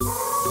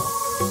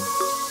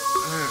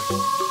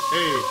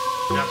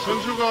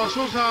손수거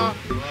소사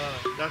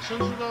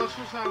손수거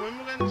소사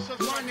외모는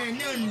있었어 One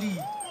and only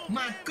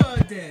my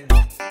cousin.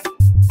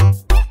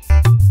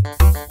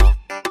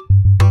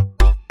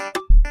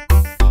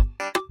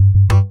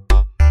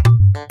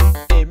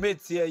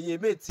 Metia,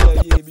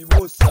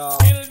 mimosa.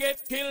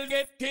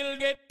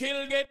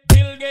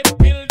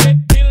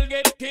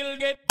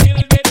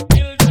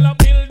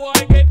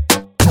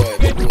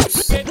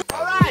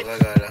 Alright.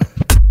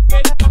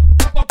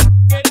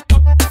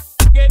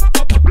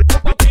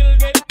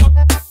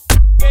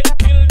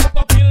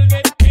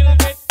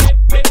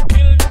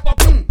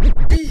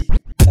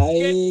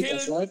 Aí,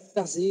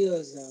 tá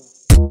ansiosa.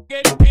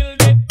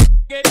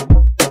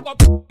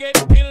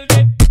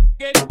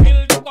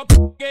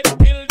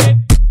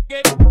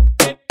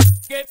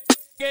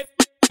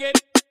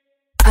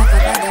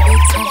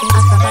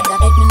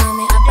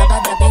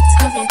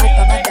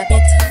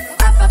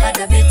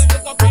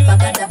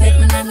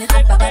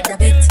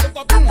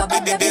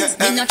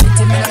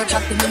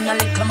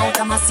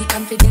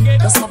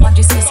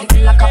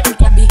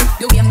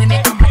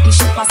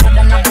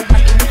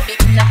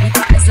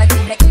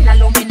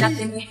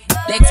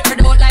 Legs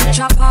spread out like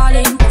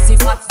chapalin, pussy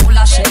fat full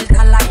of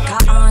shelter like a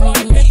honey.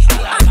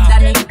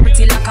 Underneath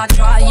pretty like a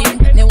drying.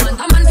 Me want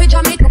a man fi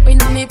jam it up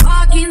inna me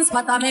parking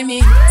spot a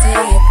me say,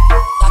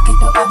 back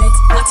it up a bit.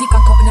 Natty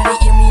cock up inna the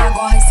ear me a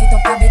go high sit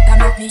up a bit and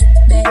make me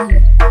bend.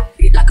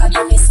 It like a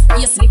gymnast.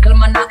 Yes, little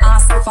man a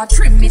ask if I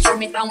trim it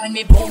down when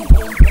me boom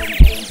boom boom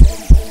boom.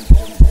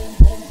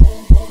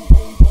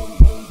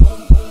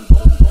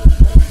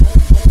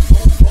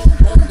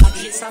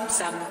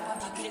 Some.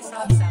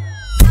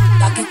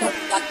 Back it up,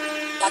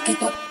 back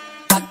it up,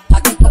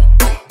 back it up,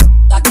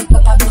 back it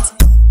up a bit,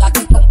 back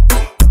it up,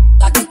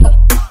 back it up,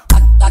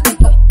 back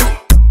it up,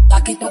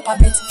 back it up a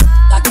bit,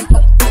 back it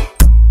up,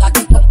 back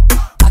it up,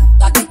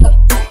 back it up,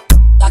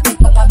 back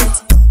it up a bit,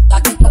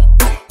 back it up,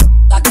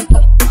 back it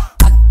up,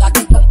 back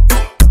it up,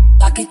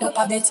 back it up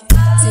a bit,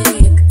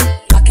 take,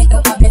 back it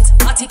up a bit,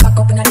 Matty cock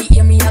up inna the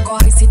ear me a go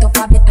high sit up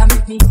a bit and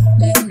make me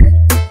bend.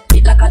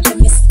 It like a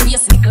gymnast,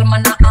 yes, little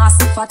man a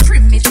ask if I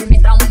trim it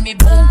down when me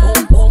boom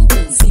boom boom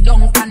boom. See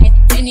don't on it.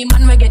 Any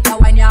man we get a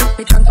wine ya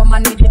happy trying to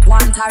manage it.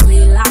 Want a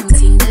real long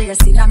thing,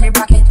 racing on me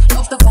bracket.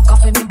 Love to fuck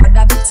off with me bad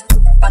a bit.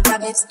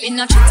 Spin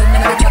a cheat and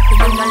then I drop it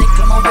in a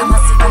little more. Them a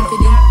sit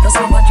confident. Just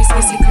my body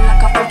space little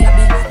like a pretty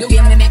bee. The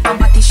way me make a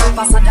body shape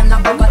faster than a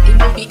Bugatti.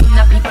 Me be in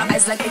a people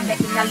eyes like it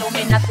in a low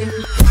me nothing.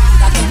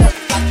 Back it up,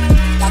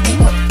 back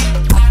it up,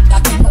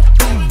 back it up,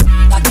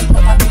 back it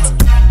up a bit.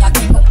 Back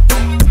it up,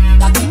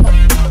 back it up,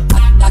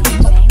 back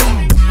it up,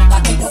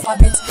 back it up a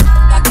bit.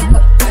 Back it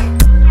up,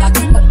 back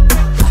it up,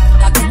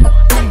 back it up,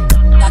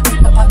 back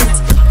it up a bit.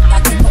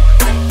 Back it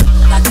up,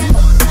 back it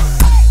up,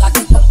 back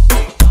it up,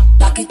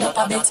 back it up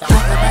a bit.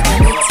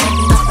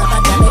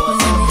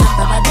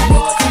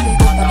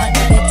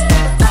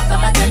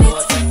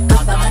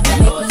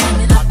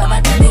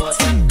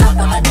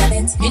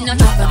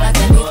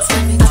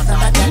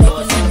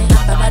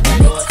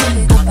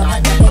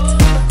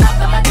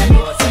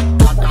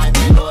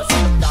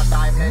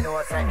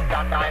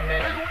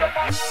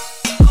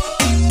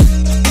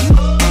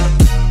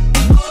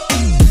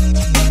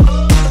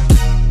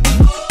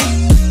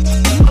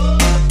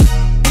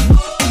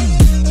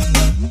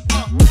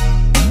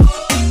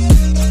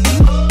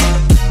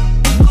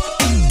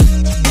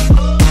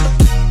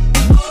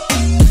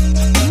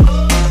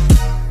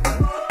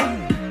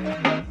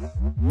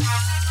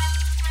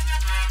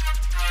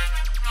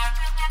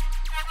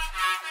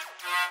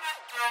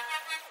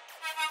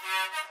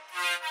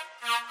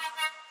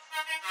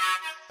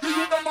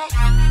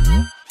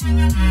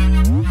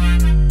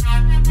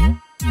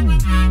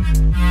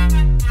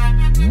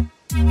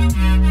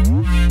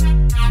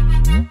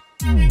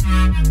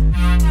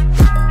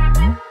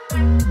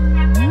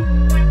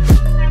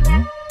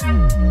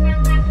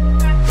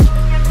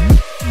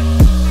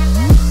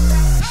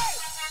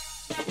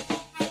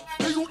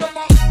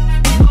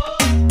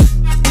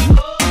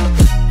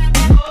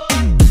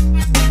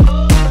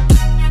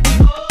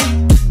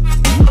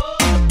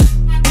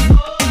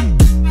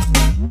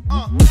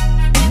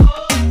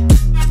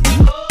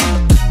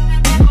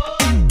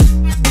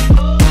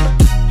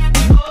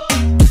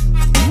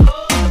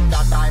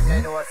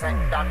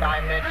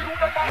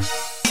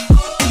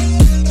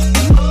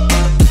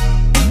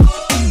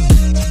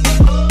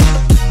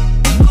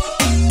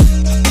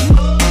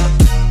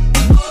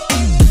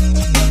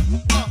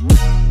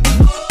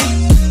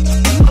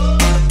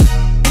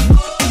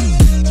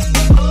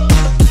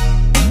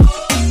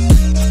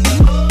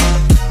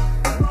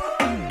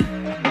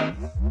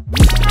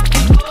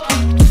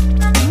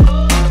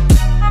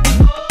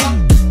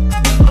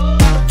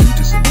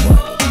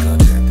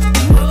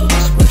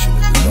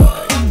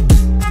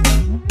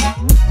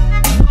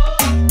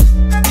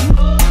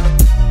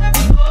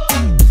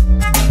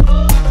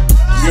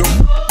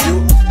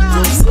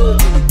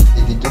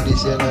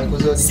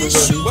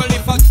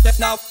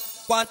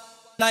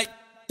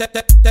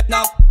 Step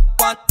now,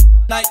 one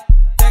night,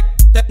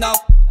 step now,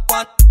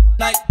 one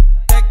night,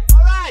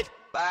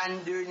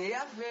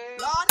 Bandunia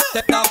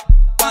step now,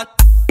 one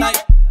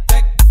night,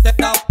 step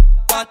now,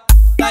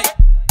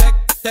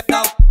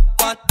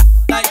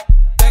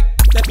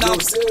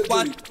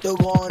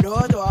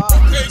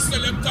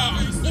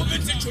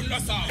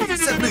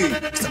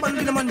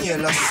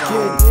 ela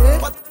sabe.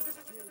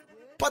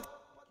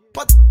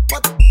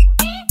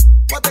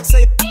 Pode que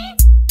sair.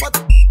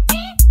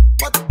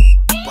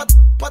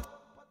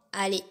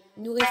 Allez,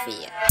 nous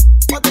réfléchir.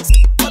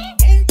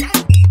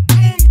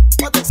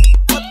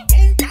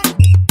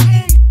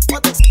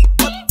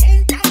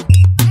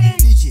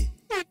 DJ,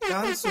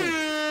 danço.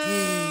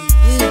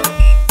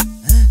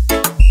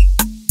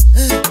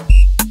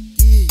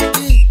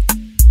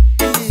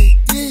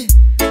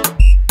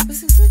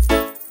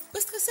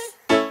 Pas stressé.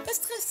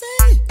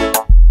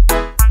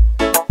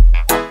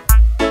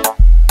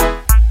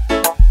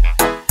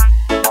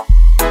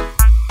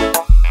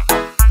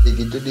 Et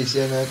qui te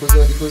dessine à cause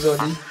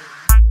d'aujourd'hui.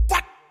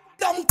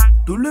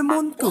 Tout le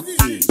monde côté.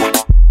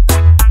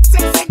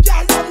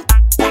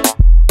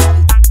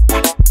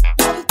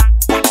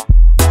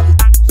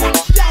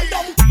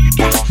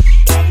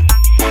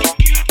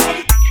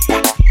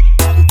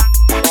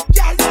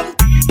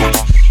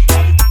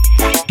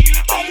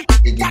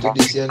 Et qui te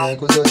dessine à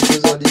cause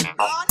d'aujourd'hui.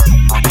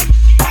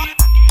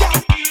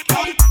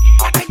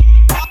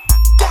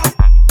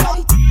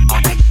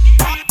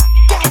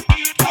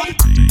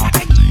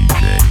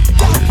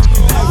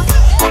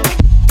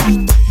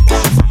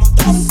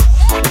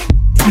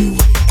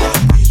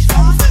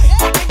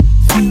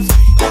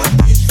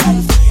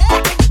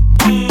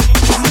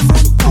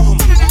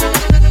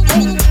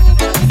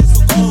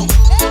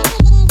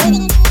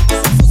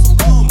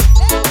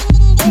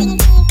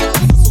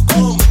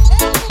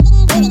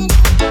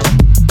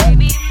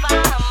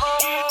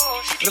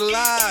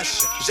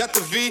 Já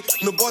te vi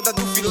no boda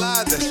do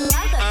Filadas.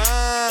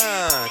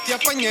 Te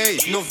apanhei.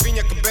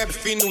 Novinha que bebe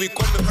fino e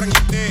come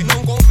franguité.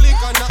 Não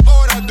complica na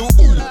hora do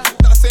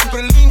tá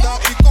sempre linda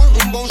e com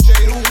um bom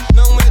cheiro.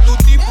 Não é do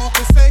tipo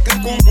que segue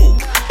com bu.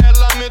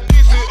 Ela me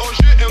disse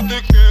hoje eu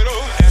te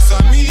quero. Essa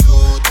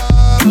miúda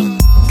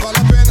vale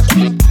a pena,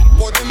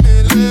 pode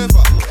me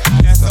levar.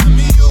 Essa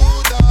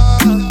miúda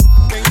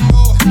tem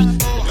boa,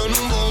 eu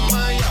não vou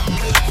mais.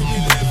 Me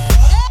leva.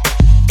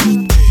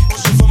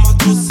 Hoje vamos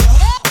adoçar.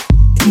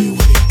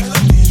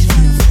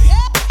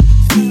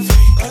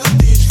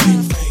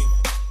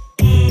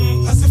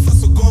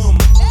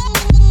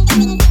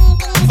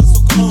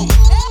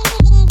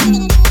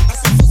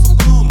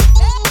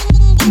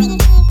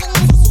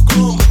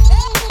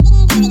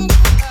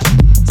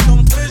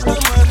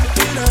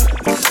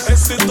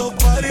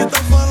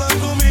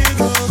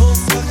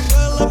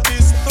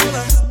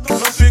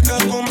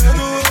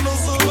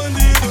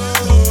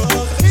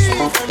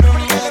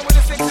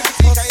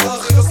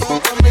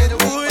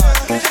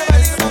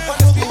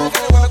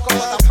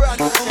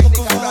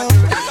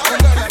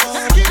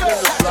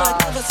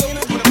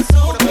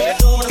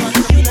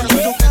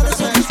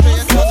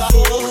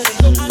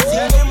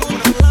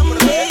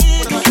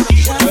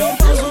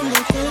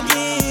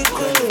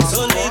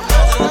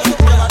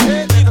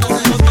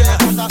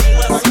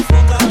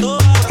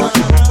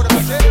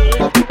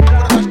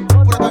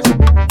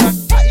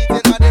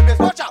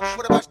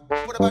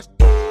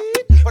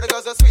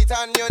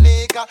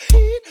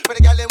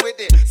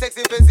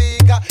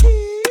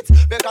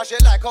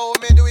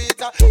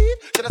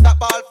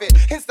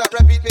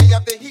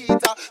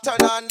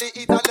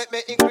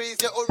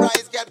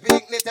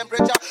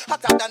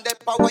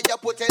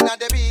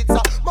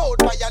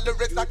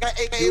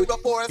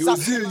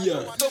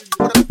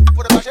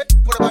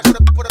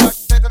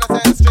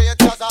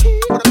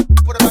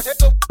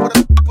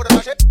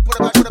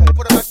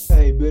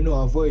 Hey, Beno,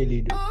 envoie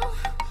les deux.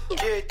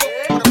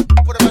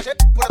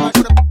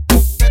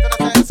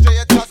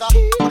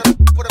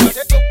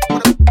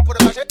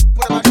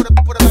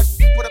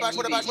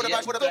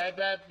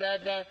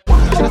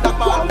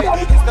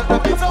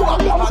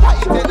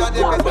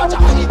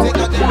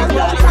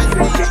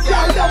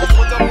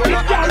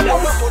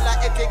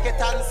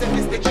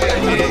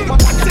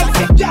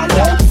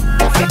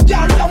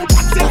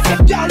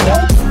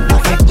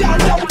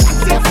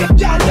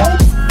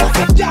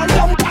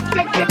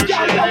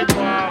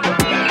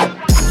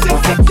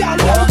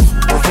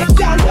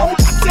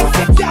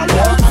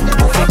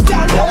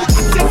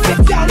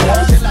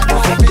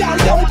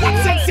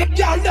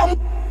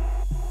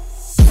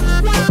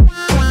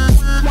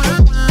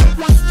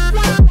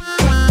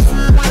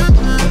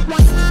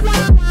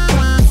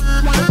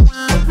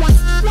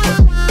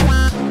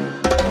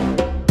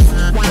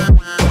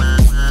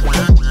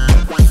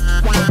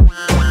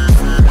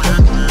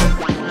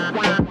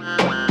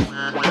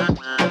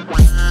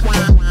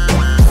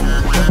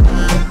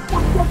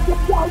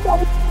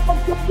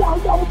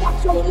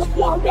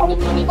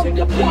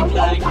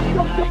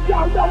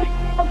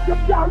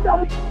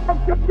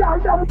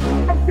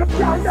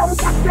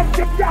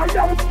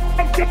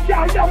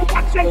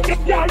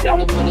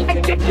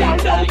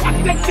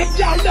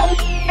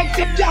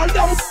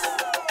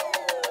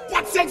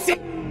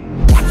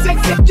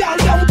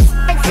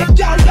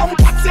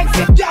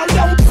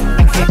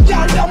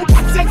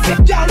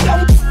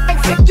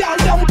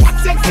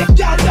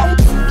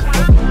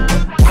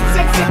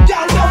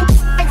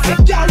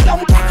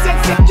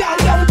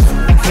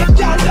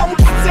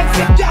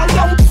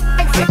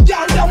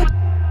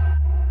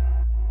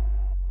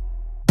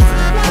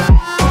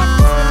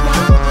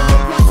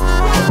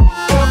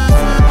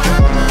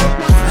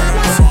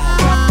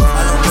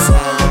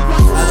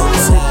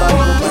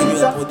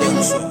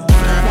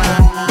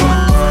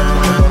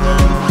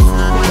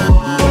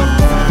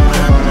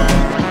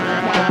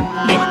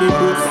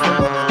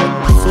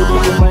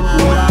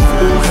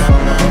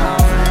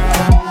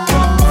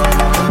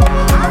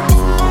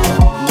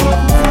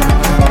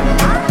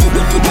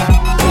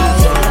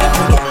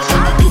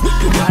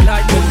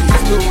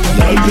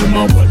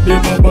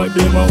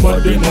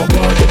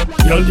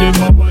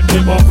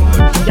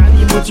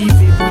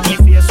 motivé pour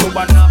y faire son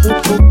banana ou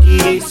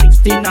coquet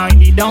 69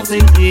 il danse et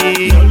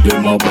Y'all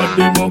dem my bad,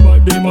 dem my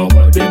bad, dem my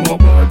bad, dem my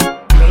bad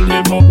Y'all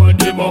dem my bad,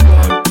 dem my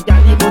bad Y'all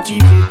il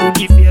motivé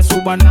pour y faire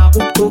son banana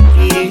ou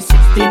coquet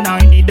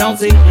 69 il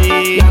danse et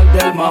Y'all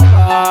dem my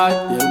bad,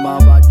 dem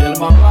my bad, dem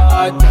my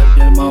bad Y'all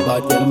dem my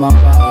bad, dem my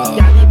bad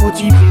Y'all il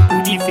motivé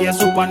pour y faire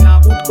son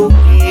banana ou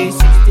coquet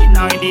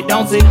 69 il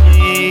danse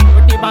et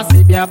Côté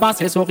passé bien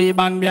passé, souris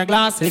ban bien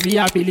glacé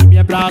Via pili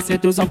bien placé,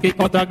 tous en qui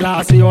compte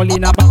glacé On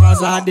n'a pas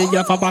hasard, des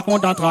gars pas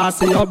content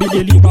tracé On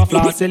bide li pas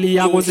flacé, li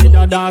arrosé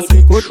dans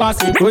danser Côte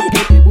passé, côte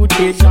pété,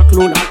 bouteille, Jacques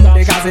Lola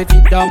Des gaz et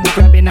fit d'homme,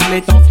 boucle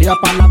pénal ton frère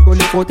Par la colle,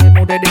 côté,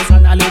 monter des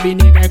sannes Aller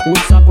venir, un coup de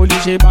sang,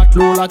 poliché, bac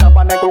Lola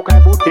Capane,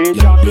 coquin, bouteille,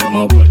 Jacques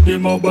Lola Des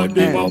my bad,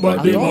 des my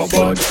bad, des my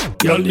bad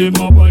Y'all des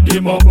my bad, des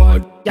my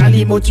bad Y'all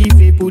est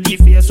motivé pour y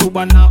faire sous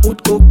banana ou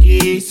de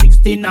coquet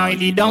 69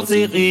 il danse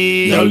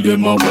serré Y'all des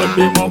my bad,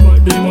 des my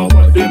bad, des my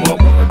bad, des my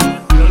bad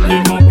Y'all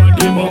des my bad,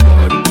 des my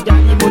bad Y'all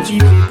est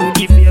motivé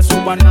pour y faire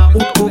sous banana ou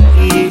de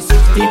coquet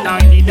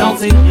 69 il danse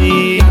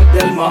serré Y'all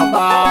des my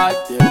bad,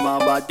 des my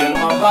bad, des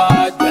my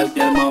bad Y'all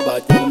des my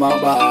bad, des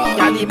my bad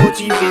Y'all est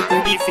motivé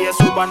pour y faire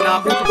sous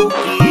banana ou de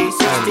coquet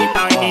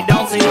 69 il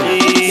danse serré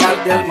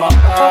Y'all des my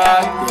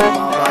bad, des my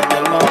bad,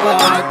 des my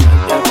bad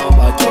Y'all des my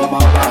bad, des my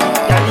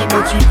bad Y'all est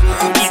motivé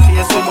pour y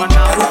faire sous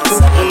banana ou de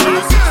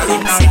coquet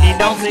 69 il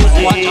danse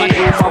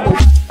serré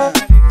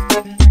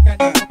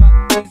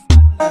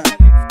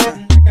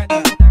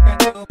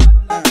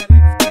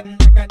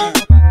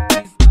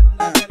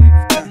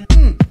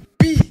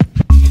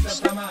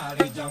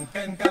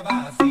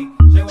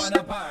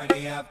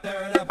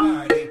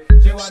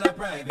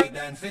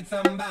With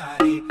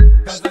somebody,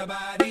 cause the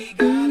body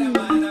got a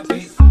man of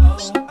his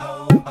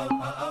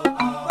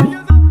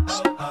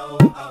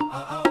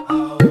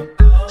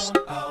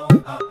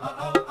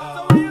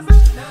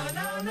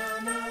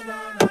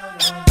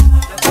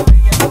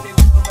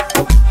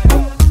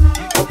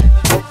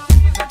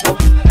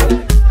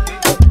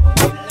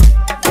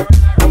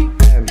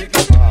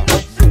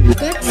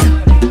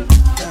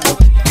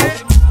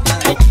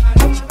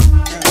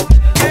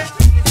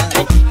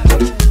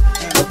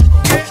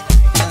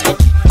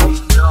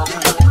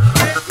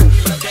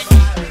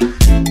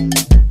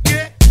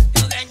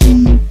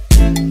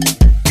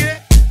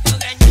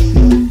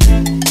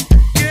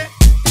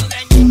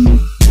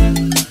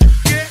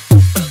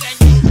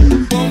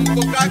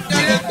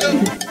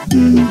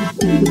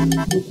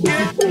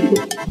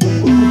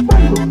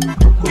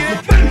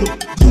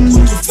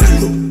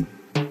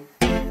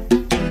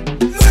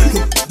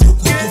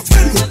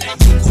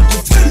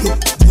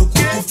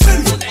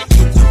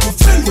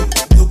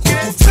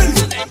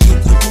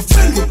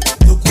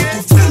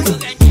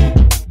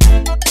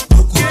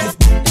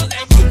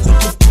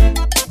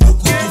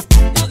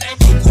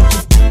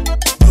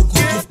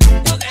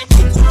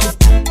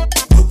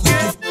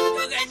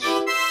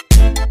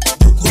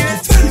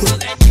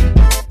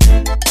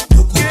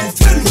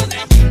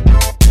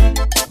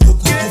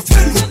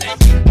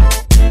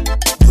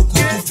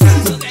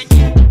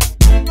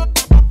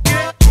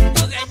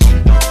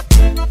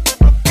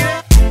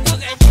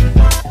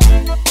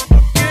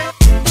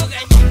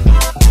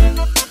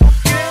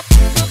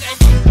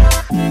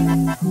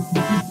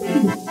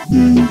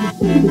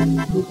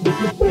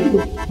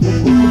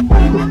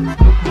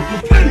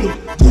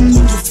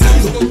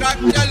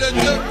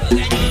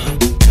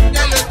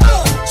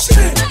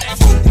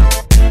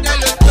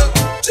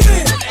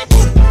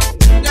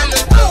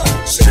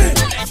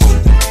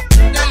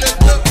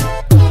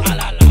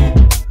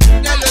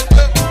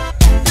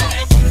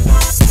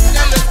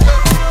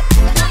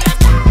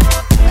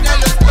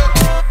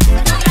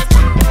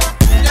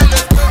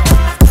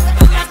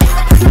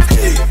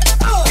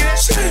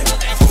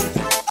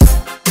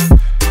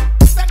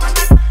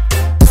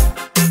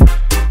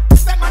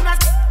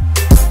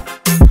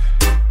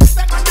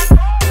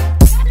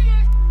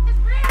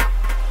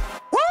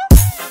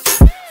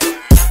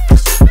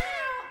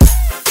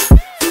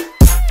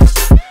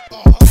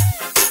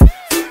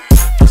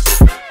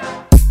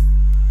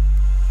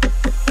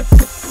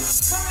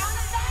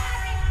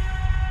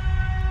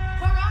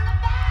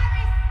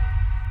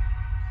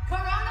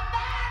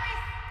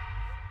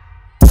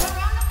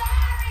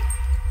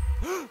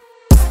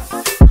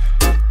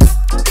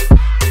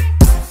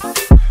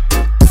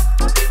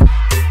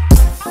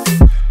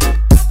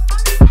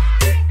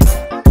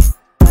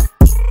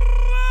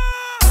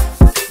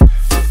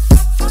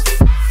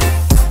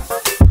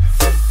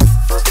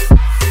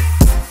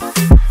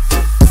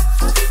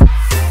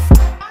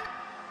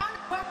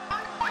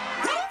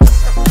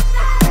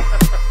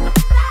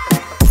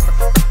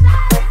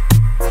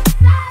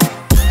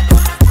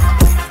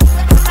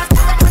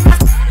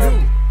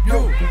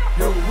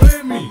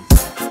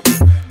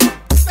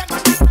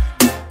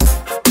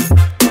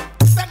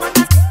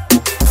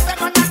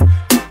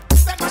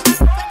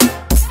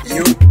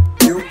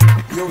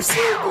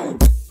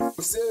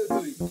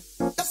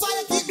The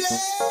fire keep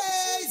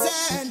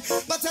blazing,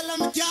 but tell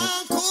them it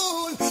can't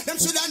cool. Them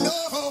shoulda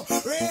know,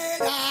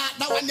 red hot,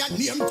 that one your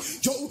name,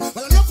 Joe.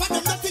 Well, enough of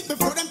them that think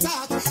before them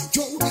talk,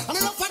 Joe. And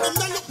enough of them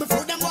that look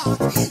before them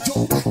walk. Yo,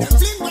 them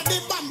fling with the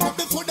bomb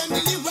before them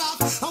really rock.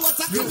 And what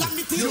a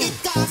calamity it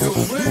cause.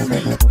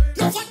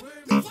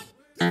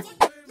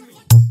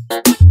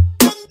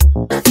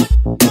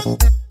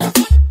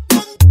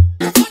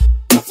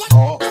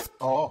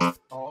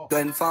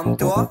 Une femme,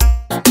 toi.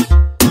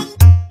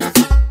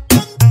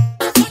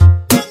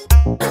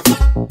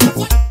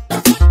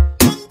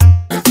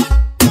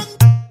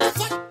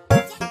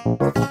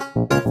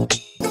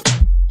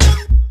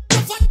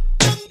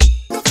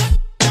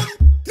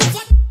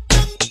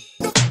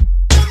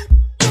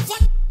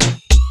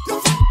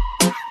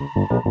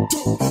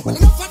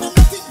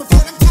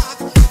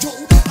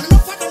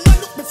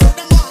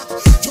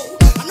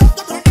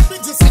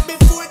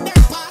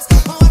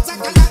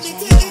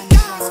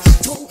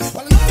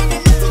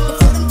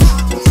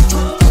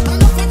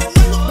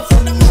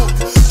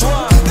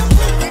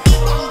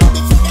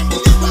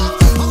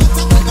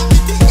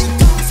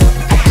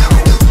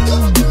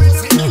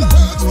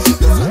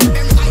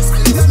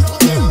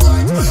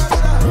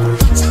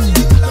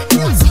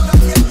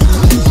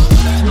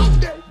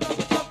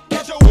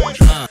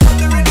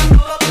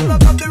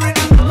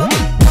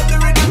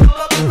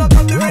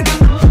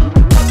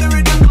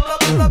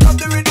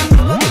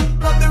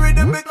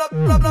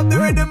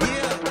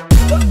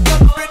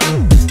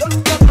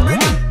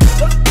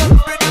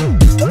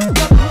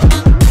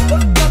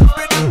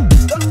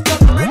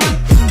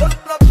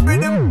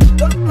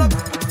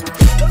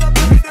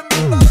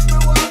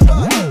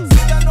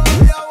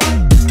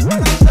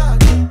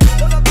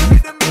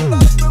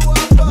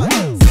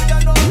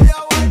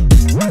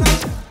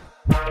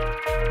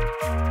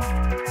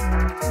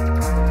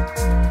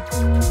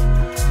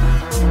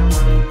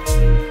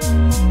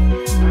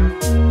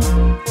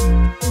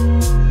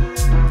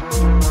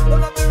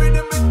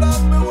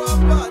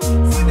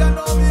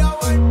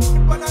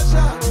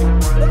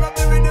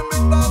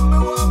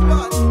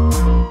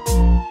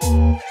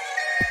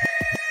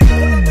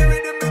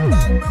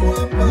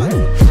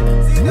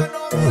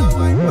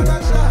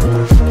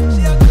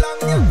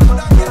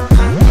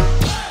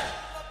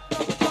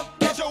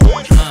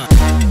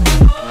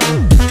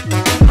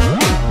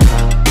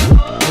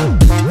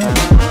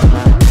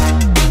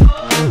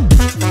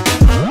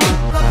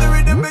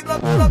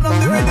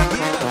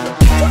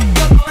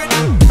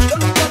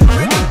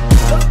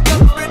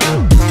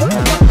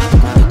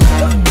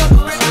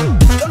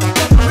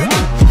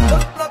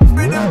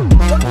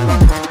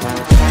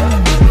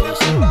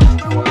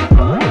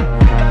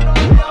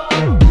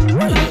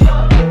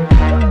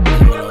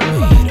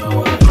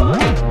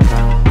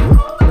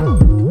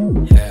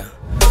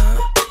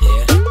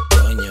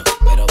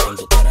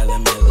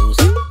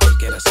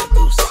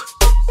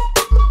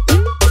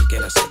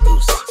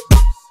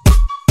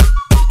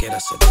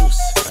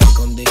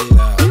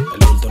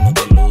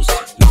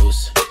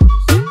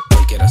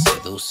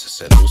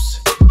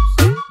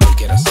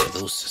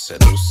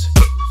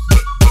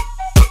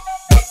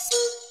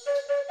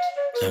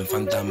 En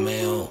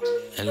fantameo,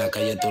 en la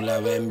calle tú la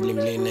ves en blin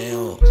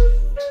blineo.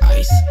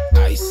 Ice,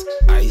 ice,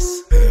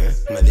 ice.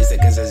 Me dice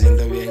que se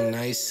siente bien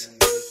nice.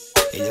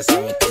 Ella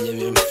sabe que ella es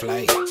bien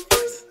fly.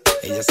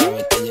 Ella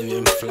sabe que ella es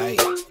bien fly.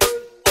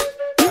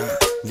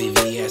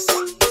 VVS,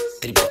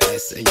 triple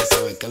S. Ella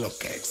sabe que lo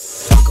que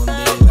es.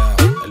 Escondida,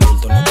 el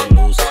bulto no te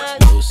luce,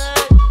 luce.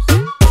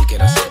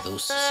 Cualquiera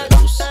seduce,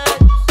 seduce.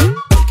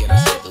 Cualquiera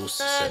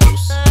seduce,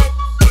 seduce.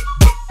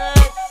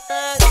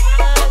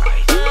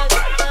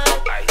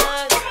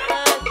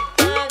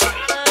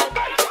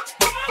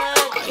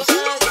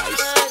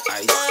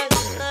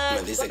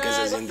 Me dice que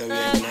se siente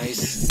bien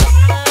nice.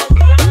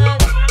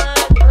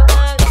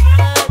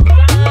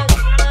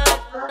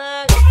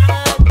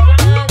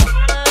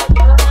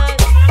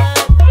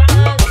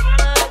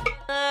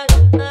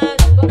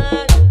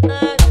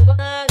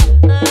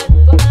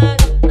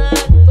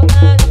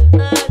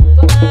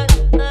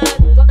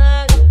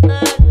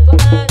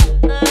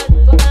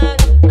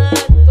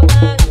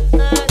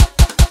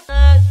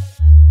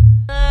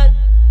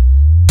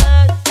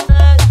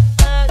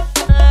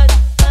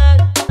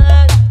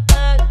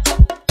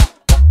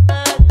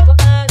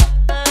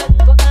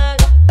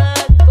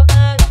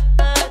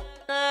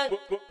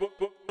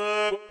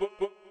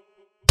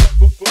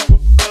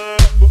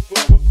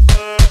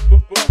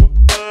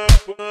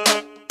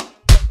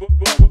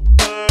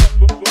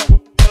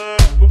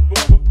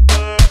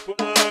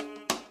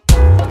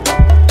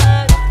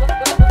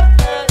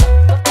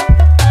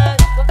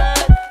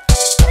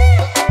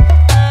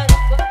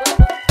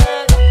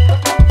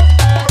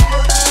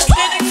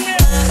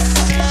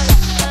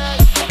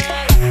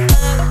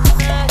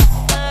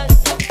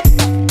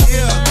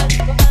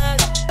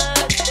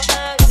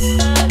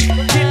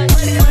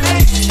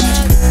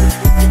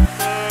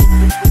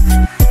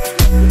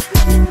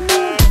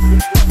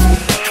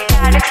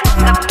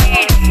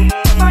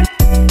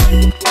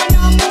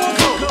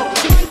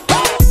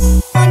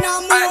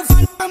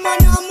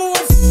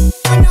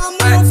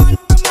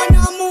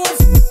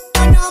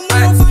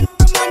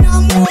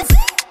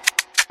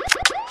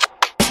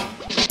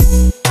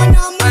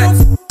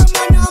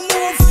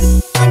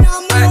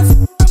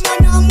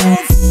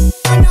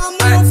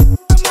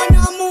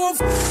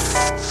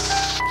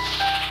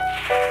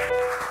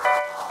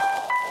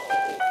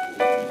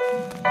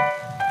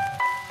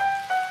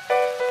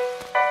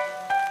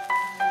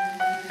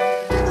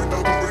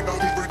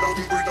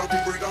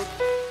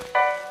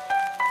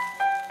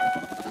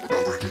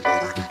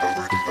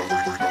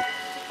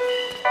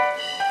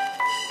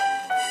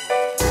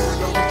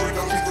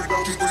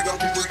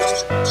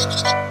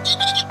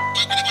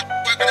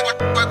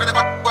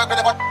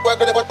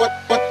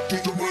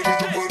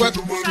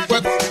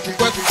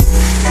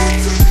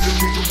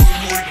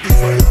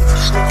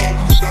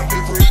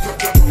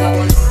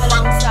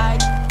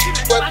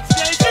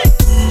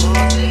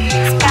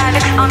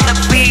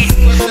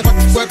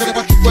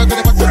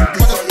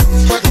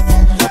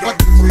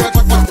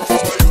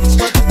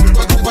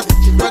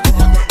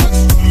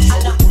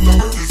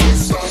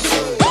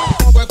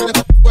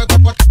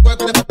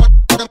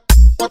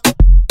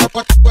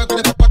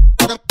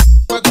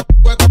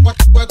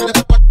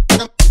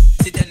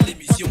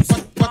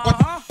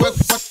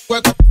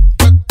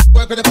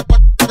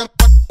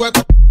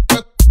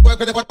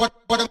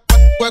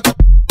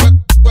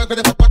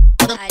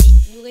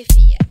 nous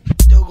réfléchir.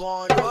 De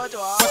grand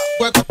toi.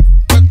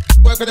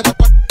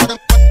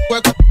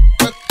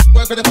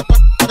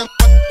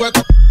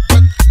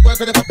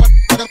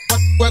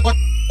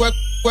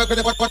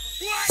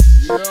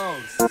 Yo,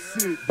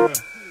 sit there.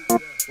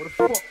 What the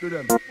fuck to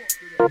them?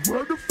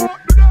 Where the fuck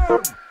to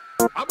them?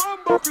 I'm on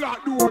buckler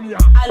doing ya.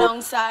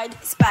 Alongside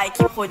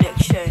Spiky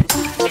Production.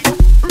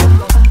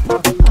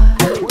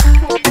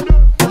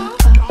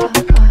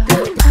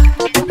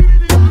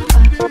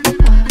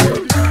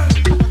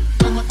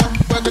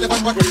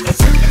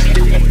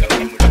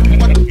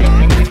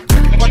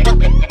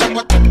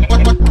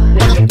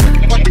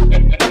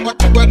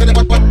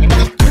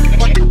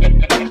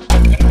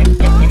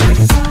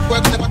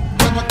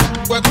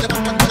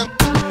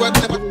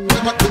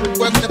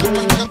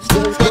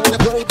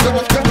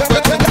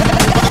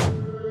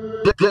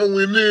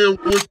 Going in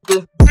with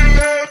the,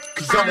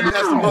 cause I'm a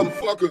nasty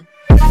motherfucker.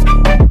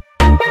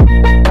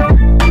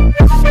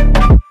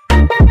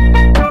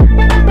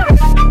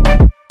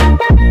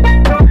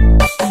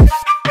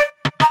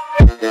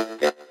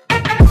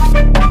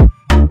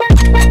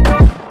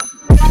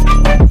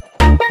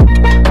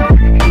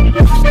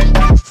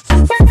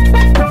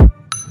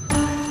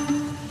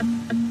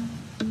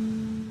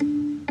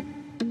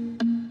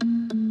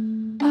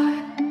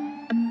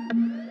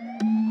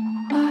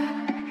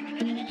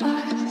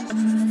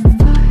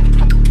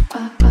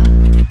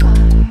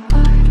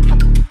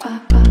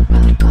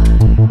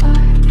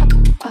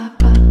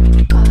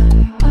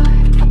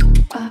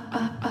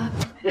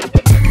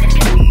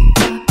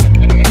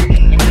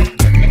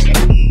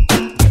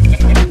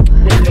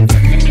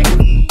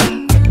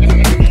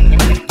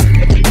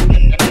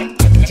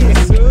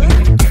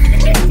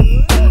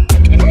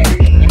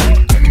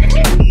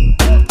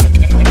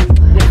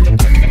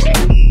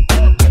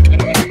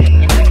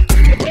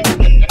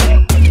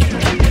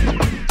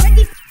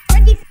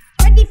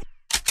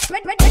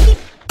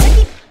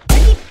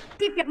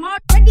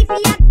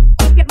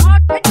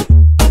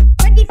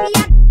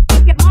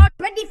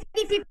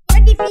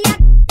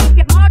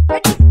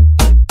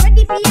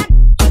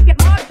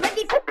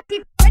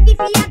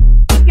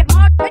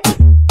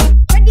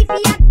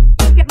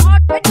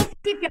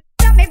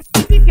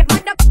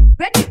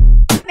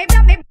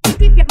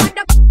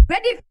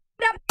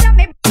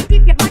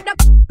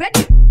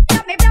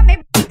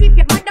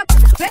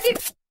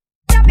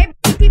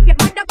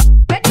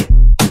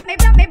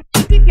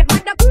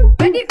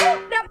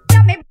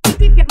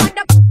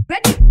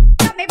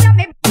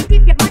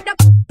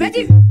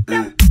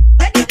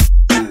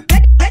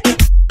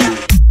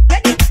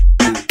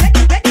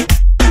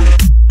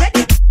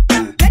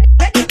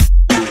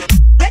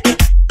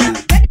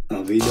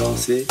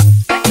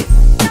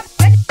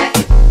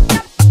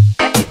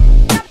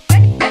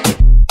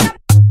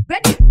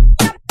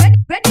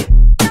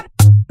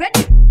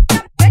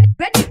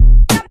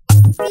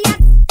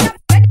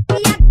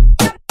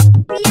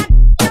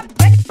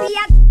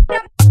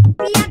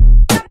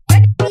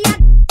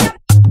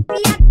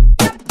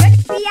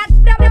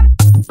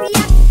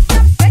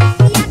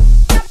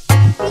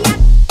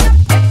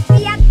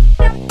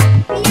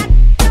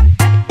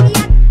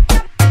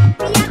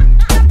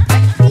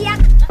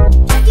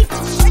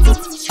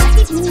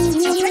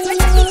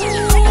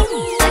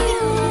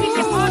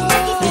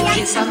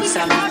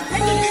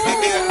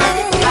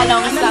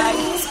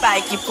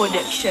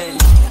 Production.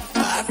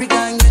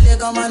 African girl, you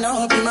come on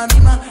up in my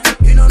bima.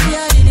 You know me,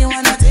 I really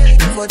wanna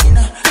take you for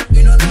dinner.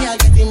 You know me, I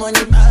get the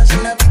money pass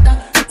in a pita.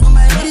 For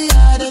my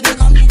area, they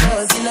come me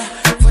Godzilla.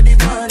 For the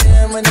fun,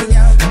 when they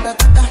are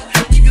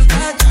if you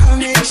can't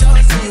make sure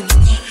you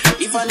book.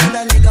 If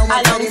another nigga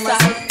want to carry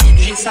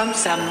my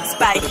Sam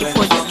Spiky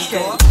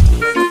Production.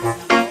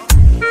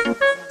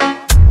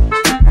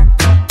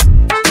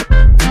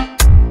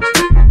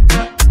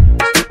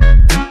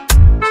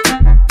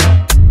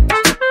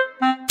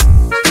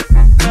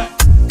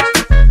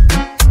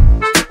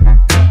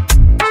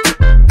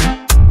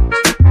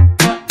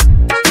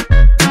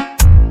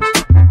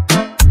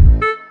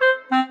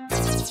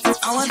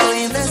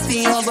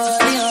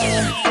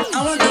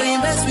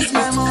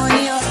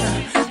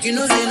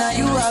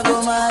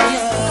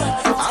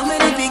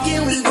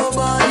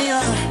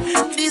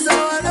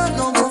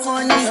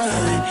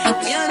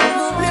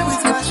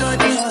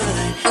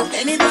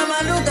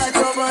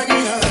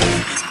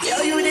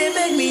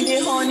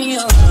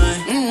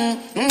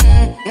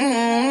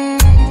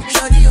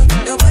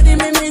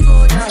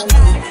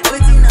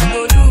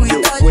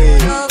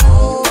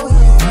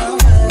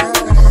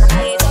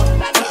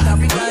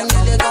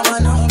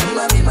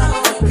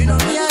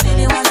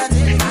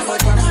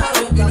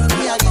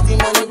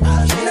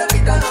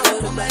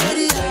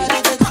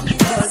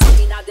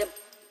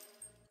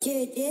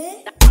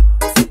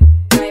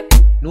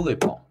 Nous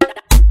répond.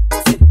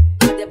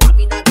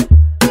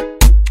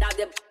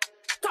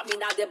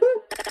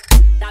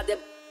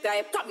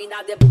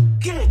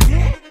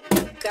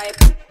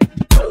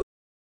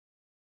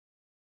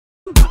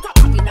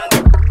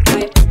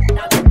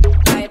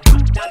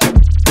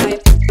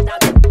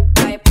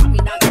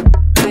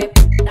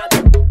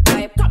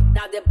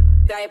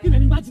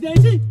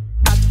 type.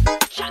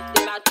 Chat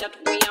the back chat,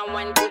 we and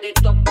one to the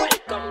top.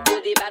 Welcome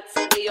to the bad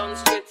city on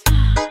street.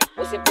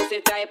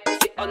 Pussy type,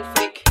 pussy on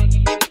flick.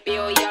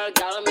 Imperial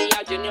girl, me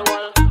a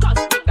general.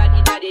 Cause we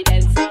body daddy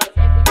dancer.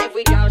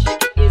 Every girl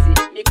shake it easy,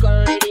 me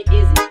call lady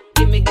easy.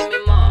 Give me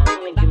more.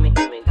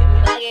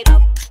 Bag it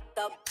up.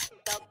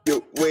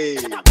 Yo,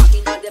 wait.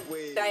 Coming out the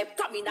type,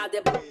 coming out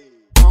the.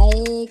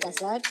 Ay,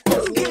 casar.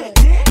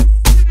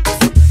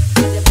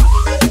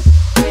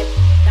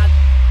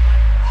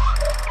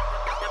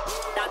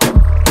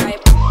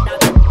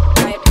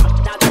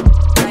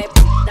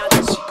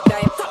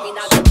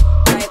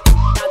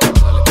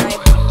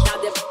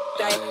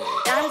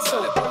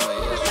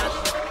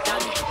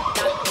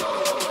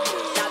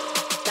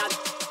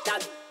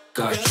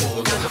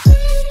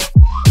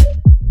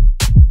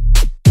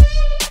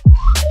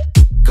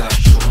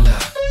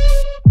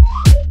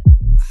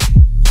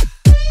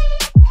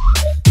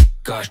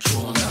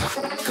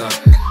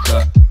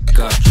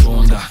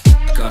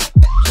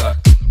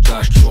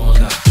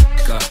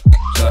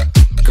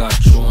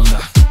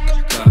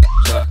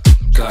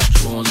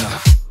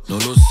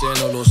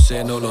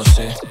 No lo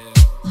sé.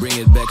 Bring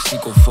it back,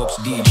 Psycho Fox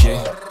DJ.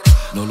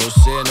 No lo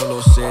sé, no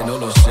lo sé, no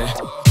lo sé.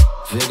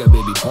 Vega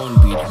baby, pon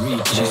beat,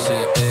 reach. She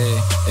said, hey,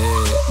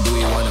 do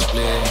you wanna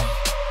play?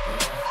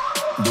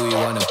 Do you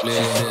wanna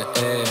play? She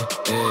said,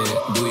 hey,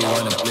 do you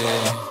wanna play?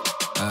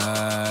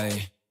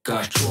 Ay,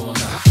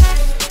 cachona.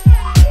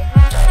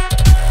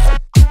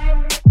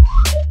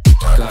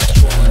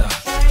 Cachona.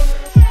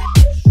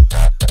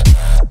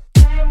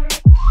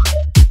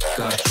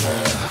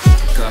 Cachona.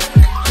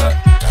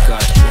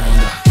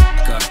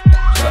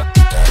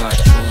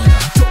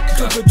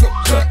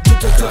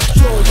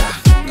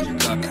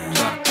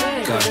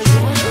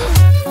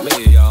 Me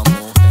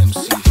llamo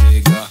MC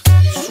Vega,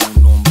 su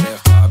nombre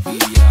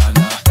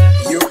Fabiana.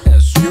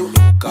 Es una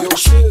loca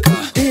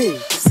chica,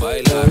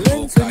 baila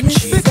loca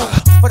chica.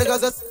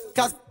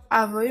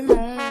 Ah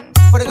vraiment.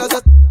 For the girls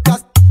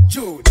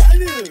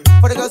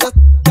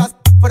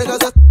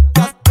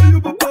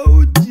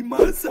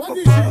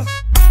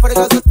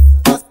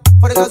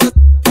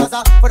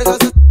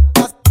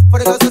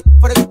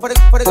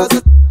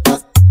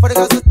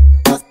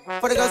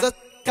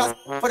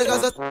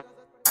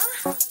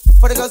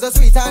are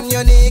sweet and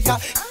unique.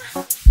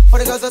 For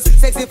the girls are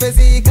sexy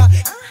physique.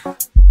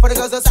 For the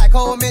girls are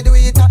psycho me do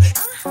it.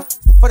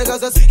 For the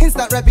girls are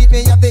instant repeat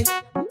me up the.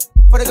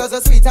 For the girls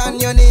are sweet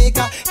and unique.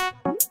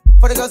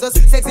 For the girls are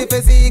sexy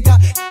physique.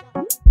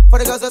 For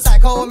the girls are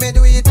psycho me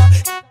do it.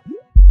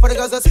 For the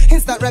girls are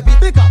instant repeat.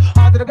 Bigger.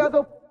 All the girls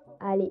up.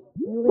 Allez,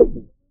 nous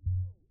répétons.